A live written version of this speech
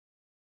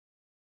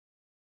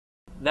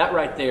That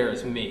right there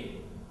is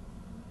me.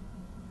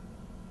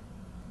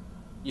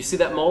 You see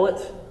that mullet?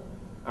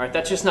 All right,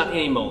 that's just not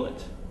any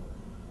mullet.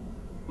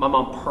 My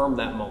mom permed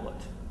that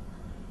mullet.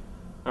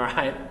 All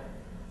right?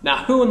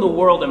 Now, who in the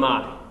world am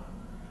I?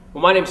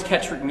 Well, my name's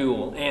Kettrick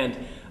Newell, and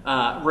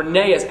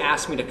Renee has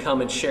asked me to come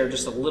and share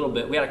just a little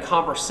bit. We had a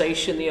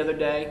conversation the other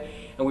day,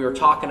 and we were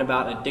talking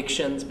about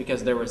addictions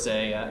because there was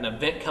an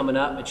event coming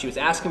up, and she was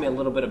asking me a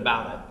little bit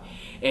about it.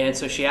 And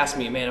so she asked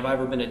me, man, have I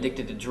ever been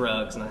addicted to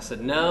drugs? And I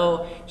said,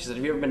 no. She said,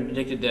 have you ever been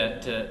addicted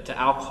to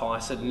alcohol? I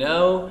said,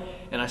 no.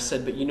 And I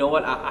said, but you know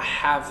what? I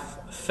have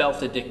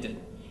felt addicted,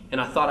 and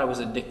I thought I was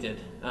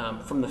addicted.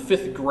 From the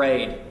 5th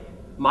grade,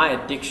 my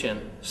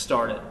addiction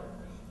started,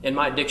 and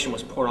my addiction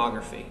was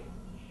pornography.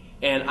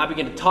 And I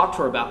began to talk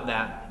to her about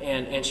that,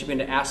 and she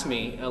began to ask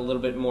me a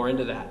little bit more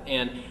into that.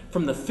 And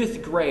from the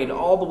 5th grade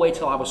all the way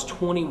till I was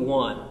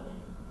 21,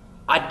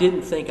 I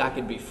didn't think I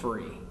could be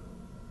free.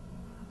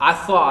 I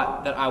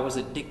thought that I was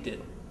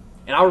addicted.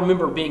 And I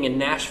remember being in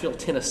Nashville,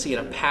 Tennessee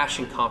at a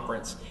Passion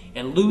conference,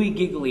 and Louis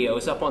Giglio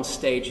is up on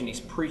stage and he's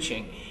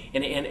preaching.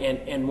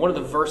 And one of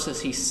the verses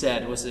he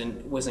said was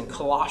in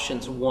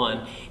Colossians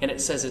 1, and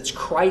it says, it's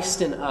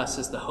Christ in us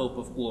is the hope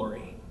of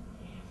glory.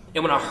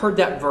 And when I heard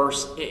that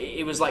verse,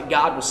 it was like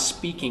God was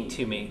speaking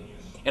to me.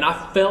 And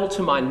I fell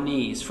to my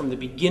knees from the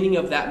beginning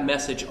of that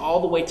message all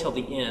the way till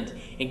the end.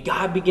 And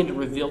God began to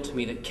reveal to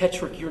me that,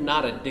 Kettrick, you're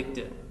not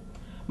addicted.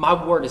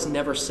 My word has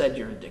never said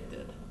you're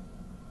addicted.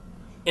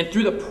 And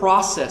through the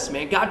process,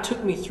 man, God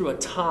took me through a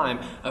time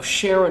of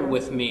sharing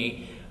with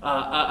me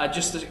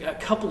just a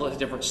couple of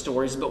different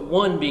stories, but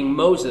one being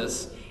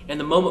Moses and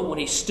the moment when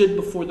he stood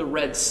before the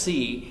Red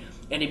Sea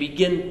and he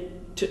began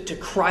to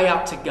cry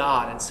out to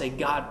God and say,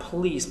 God,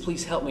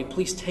 please help me.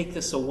 Please take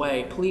this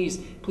away. Please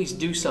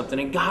do something.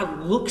 And God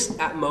looks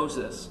at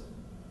Moses.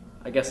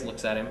 I guess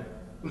looks at him.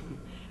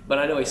 But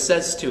I know he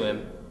says to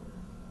him,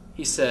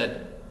 he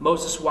said,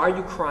 Moses, why are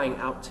you crying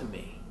out to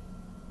me?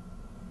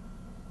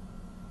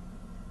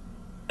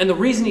 And the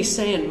reason he's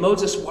saying,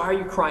 Moses, why are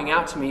you crying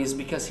out to me, is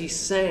because he's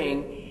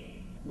saying,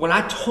 when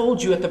I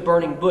told you at the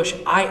burning bush,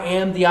 I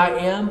am the I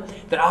am,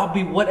 that I'll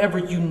be whatever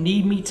you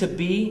need me to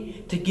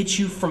be to get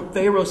you from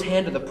Pharaoh's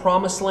hand to the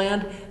promised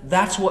land,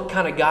 that's what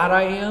kind of God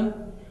I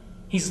am.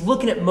 He's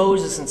looking at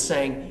Moses and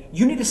saying,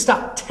 you need to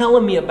stop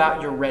telling me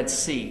about your Red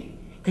Sea,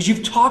 because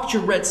you've talked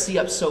your Red Sea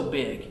up so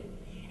big.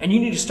 And you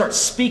need to start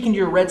speaking to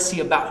your Red Sea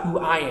about who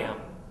I am.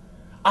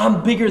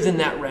 I'm bigger than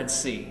that Red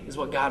Sea, is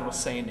what God was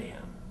saying to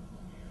him.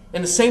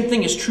 And the same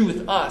thing is true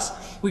with us.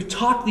 We've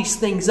talked these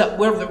things up,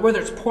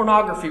 whether it's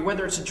pornography,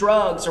 whether it's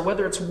drugs, or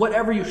whether it's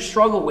whatever you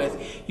struggle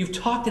with, you've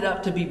talked it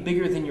up to be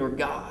bigger than your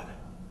God.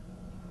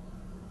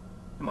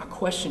 And my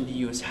question to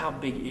you is, how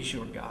big is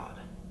your God?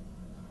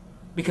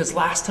 Because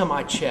last time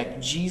I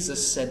checked,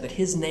 Jesus said that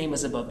his name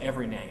is above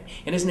every name.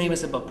 And his name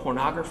is above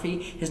pornography.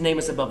 His name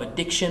is above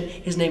addiction.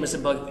 His name is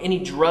above any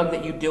drug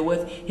that you deal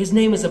with. His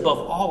name is above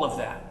all of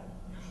that.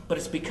 But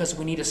it's because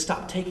we need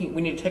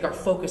to take our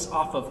focus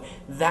off of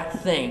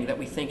that thing that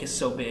we think is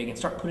so big and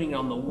start putting it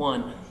on the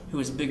one who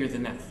is bigger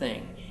than that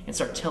thing. And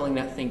start telling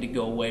that thing to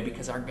go away,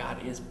 because our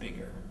God is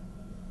bigger.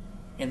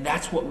 And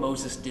that's what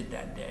Moses did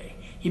that day.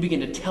 He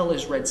began to tell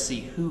his Red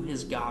Sea who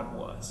his God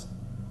was.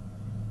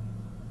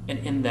 And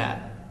in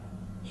that,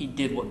 he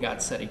did what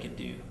God said he could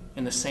do.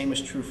 And the same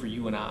is true for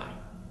you and I.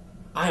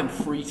 I am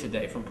free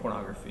today from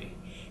pornography.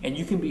 And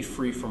you can be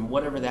free from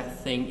whatever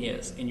that thing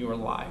is in your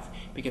life,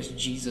 because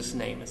Jesus'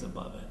 name is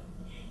above it.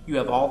 You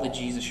have all the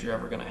Jesus you're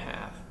ever going to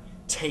have.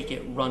 Take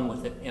it, run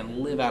with it, and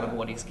live out of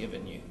what he's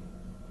given you.